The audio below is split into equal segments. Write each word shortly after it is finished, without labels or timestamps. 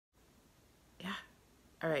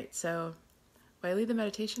All right, so while I lead the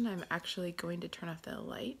meditation, I'm actually going to turn off the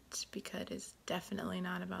light because it's definitely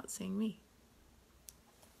not about seeing me.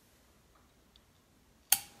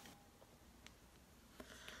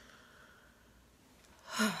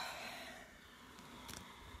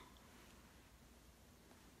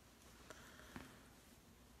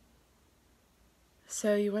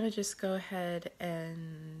 So you want to just go ahead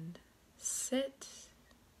and sit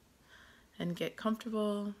and get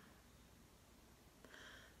comfortable,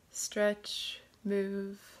 stretch,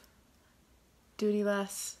 move, do any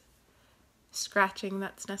less scratching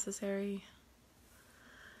that's necessary.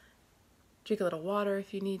 Drink a little water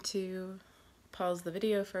if you need to. Pause the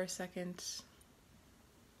video for a second.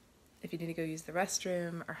 If you need to go use the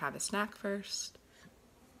restroom or have a snack first.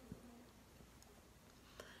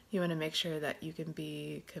 You want to make sure that you can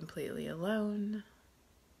be completely alone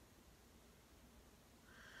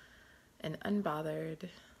and unbothered.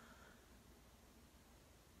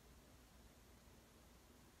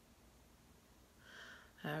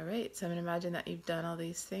 All right, so I'm going to imagine that you've done all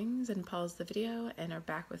these things and pause the video and are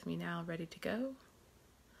back with me now, ready to go.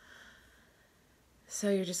 So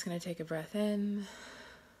you're just going to take a breath in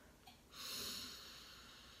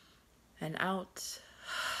and out.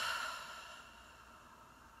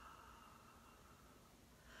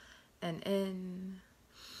 And in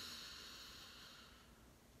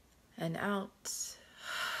and out.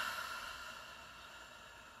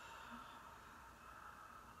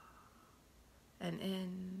 And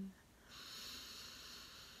in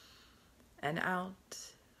and out.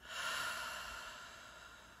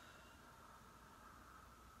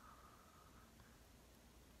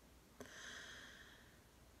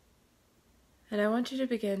 And I want you to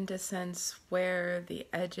begin to sense where the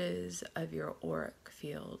edges of your auric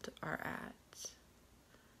field are at.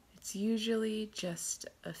 It's usually just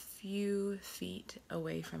a few feet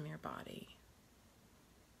away from your body.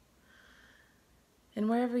 And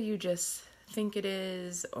wherever you just think it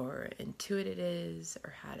is, or intuit it is,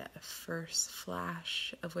 or had a first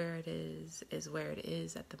flash of where it is where it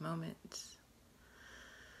is at the moment.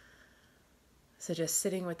 So just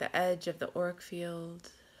sitting with the edge of the auric field,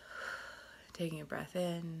 taking a breath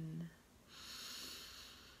in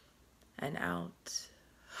and out.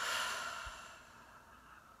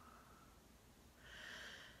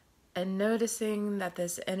 And noticing that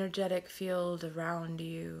this energetic field around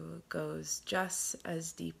you goes just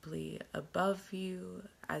as deeply above you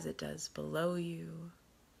as it does below you.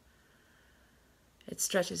 It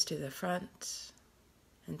stretches to the front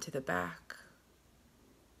and to the back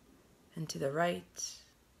and to the right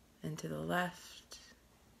and to the left.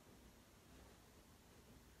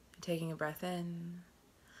 Taking a breath in,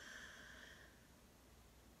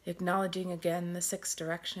 acknowledging again the 6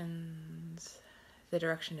 directions. The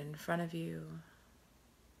direction in front of you,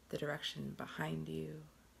 the direction behind you,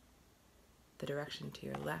 the direction to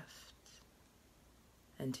your left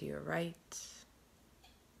and to your right.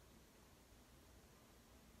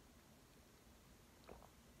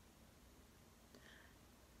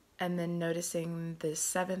 And then noticing the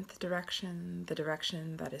 7th direction, the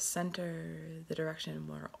direction that is center, the direction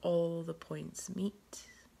where all the points meet.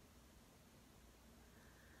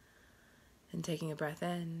 And taking a breath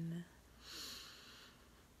in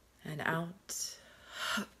and out.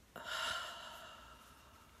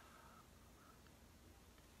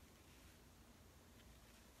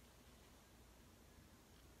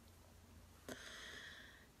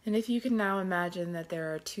 And if you can now imagine that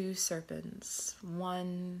there are 2 serpents,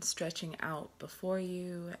 one stretching out before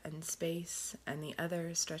you in space and the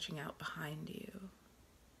other stretching out behind you.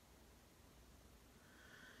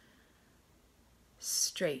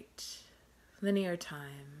 Straight, linear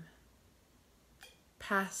time,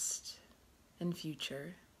 past and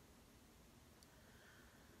future.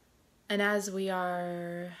 And as we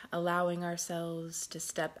are allowing ourselves to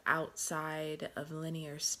step outside of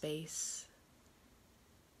linear space,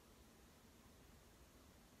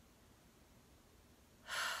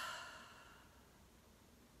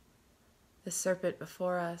 the serpent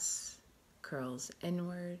before us curls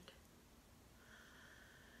inward.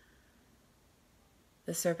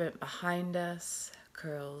 The serpent behind us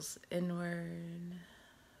curls inward.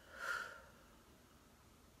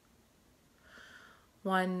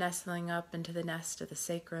 One nestling up into the nest of the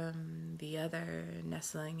sacrum, the other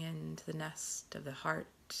nestling into the nest of the heart.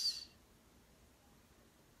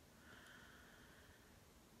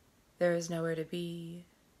 There is nowhere to be.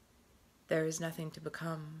 There is nothing to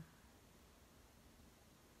become.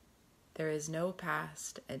 There is no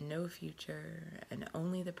past and no future, and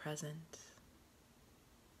only the present.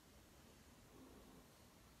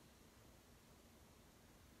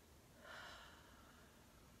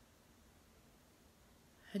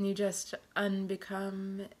 And you just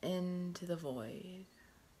unbecome into the void.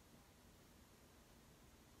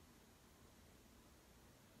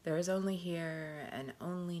 There is only here and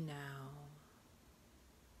only now.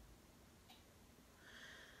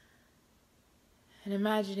 And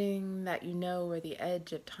imagining that you know where the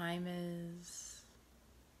edge of time is,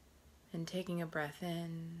 and taking a breath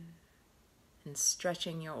in and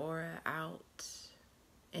stretching your aura out,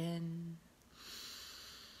 in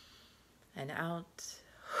and out,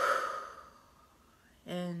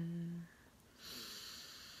 in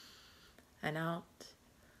and out.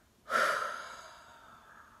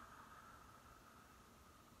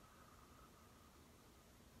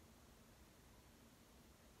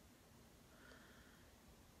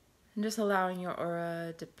 And just allowing your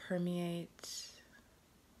aura to permeate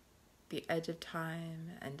the edge of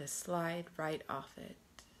time and to slide right off it.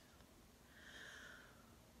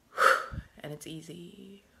 And it's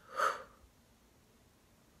easy.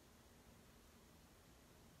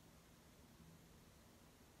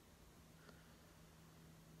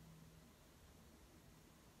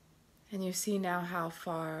 And you see now how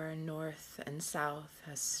far north and south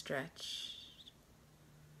has stretched.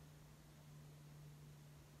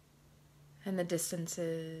 And the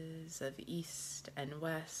distances of east and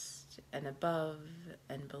west and above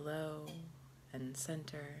and below and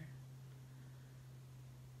center.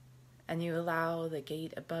 And you allow the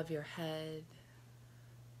gate above your head,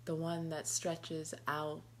 the one that stretches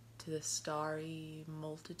out to the starry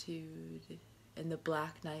multitude in the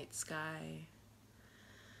black night sky,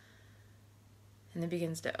 and it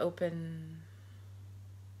begins to open,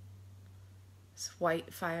 this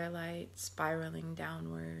white firelight spiraling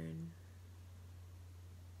downward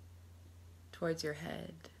towards your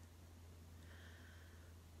head,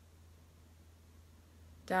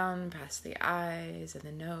 down past the eyes and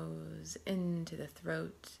the nose, into the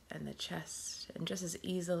throat and the chest, and just as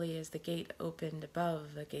easily as the gate opened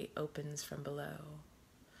above, the gate opens from below.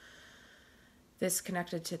 This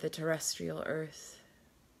connected to the terrestrial earth,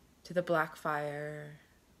 to the black fire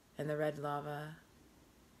and the red lava,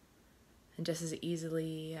 and just as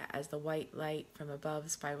easily as the white light from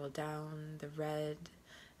above spiraled down, the red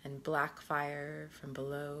and black fire from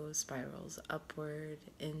below spirals upward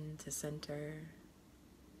into center,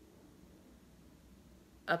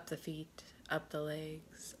 up the feet, up the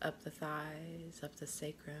legs, up the thighs, up the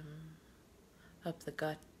sacrum, up the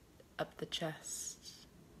gut, up the chest.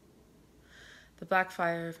 The black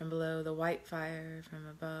fire from below, the white fire from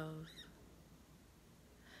above,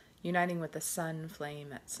 uniting with the sun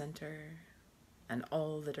flame at center and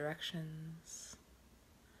all the directions.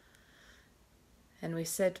 And we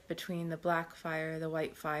sit between the black fire, the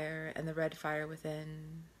white fire, and the red fire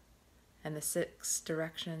within, and the 6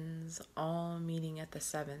 directions all meeting at the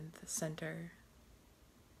 7th center.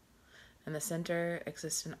 And the center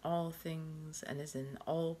exists in all things and is in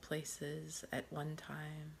all places at one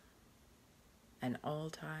time and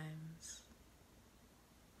all times.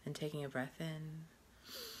 And taking a breath in.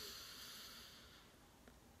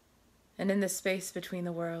 And in the space between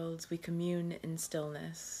the worlds, we commune in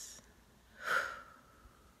stillness.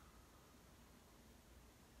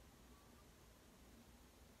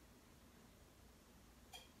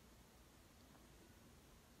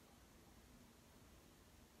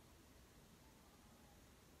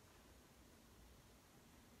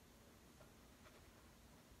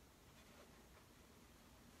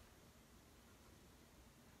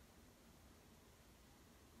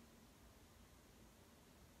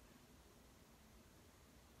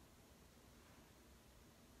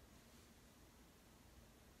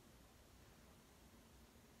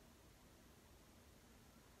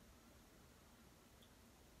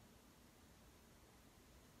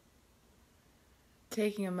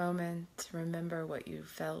 Taking a moment to remember what you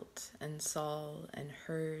felt and saw and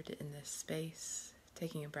heard in this space.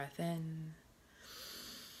 Taking a breath in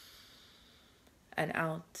and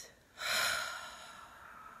out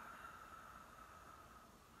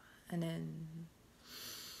and in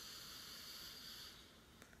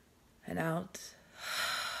and out.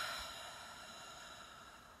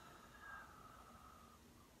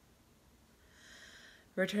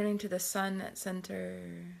 Returning to the sun at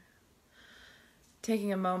center.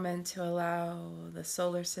 Taking a moment to allow the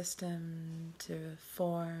solar system to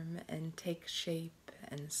form and take shape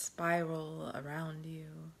and spiral around you.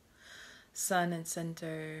 Sun at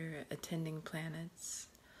center, attending planets.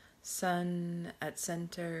 Sun at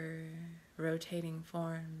center, rotating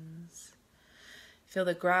forms. Feel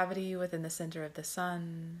the gravity within the center of the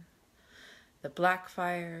sun. The black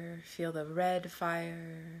fire, feel the red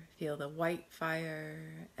fire, feel the white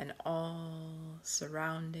fire, and all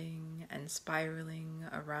surrounding and spiraling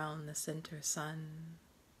around the center sun.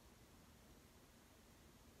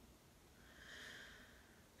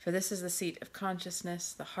 For this is the seat of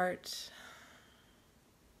consciousness, the heart.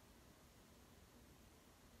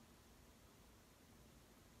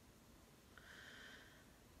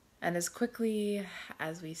 And as quickly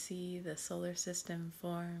as we see the solar system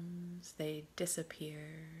forms, they disappear.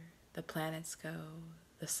 The planets go,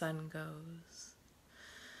 the sun goes.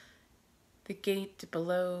 The gate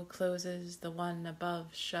below closes, the one above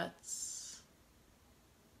shuts.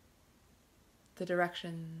 The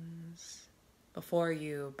directions before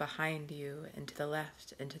you, behind you, and to the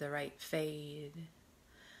left and to the right fade.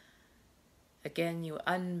 Again you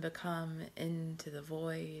unbecome into the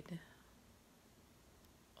void.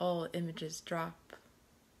 All images drop.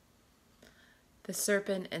 The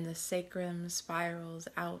serpent in the sacrum spirals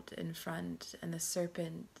out in front, and the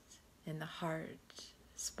serpent in the heart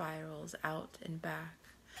spirals out and back.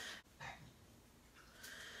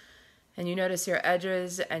 And you notice your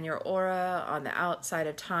edges and your aura on the outside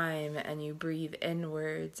of time, and you breathe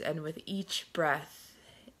inwards, and with each breath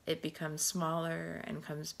it becomes smaller and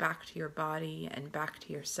comes back to your body and back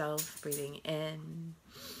to yourself, breathing in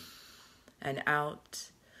and out,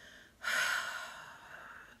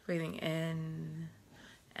 breathing in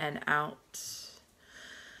and out.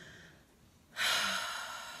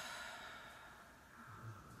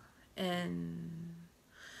 In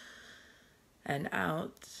and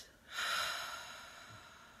out.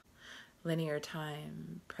 Linear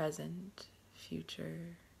time, present,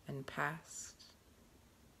 future, and past.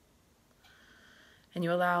 And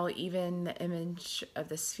you allow even the image of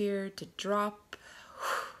the sphere to drop,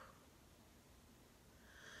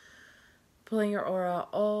 pulling your aura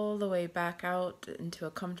all the way back out into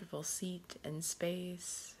a comfortable seat and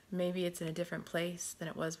space. Maybe it's in a different place than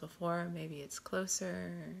it was before. Maybe it's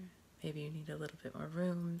closer. Maybe you need a little bit more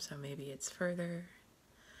room, so maybe it's further.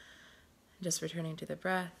 Just returning to the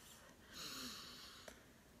breath.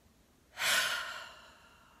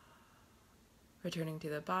 Returning to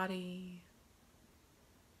the body.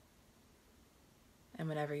 And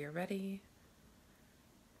whenever you're ready,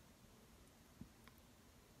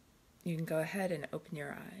 you can go ahead and open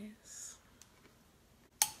your eyes.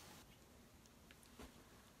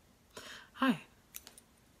 Hi.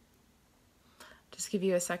 Just give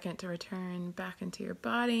you a second to return back into your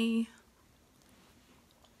body.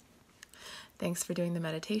 Thanks for doing the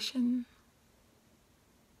meditation.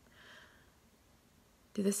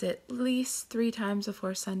 Do this at least 3 times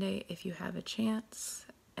before Sunday if you have a chance.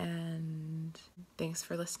 And thanks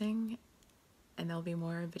for listening. And there'll be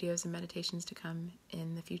more videos and meditations to come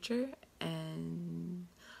in the future. And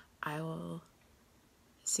I will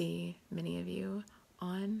see many of you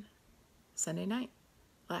on Sunday night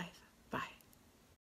live.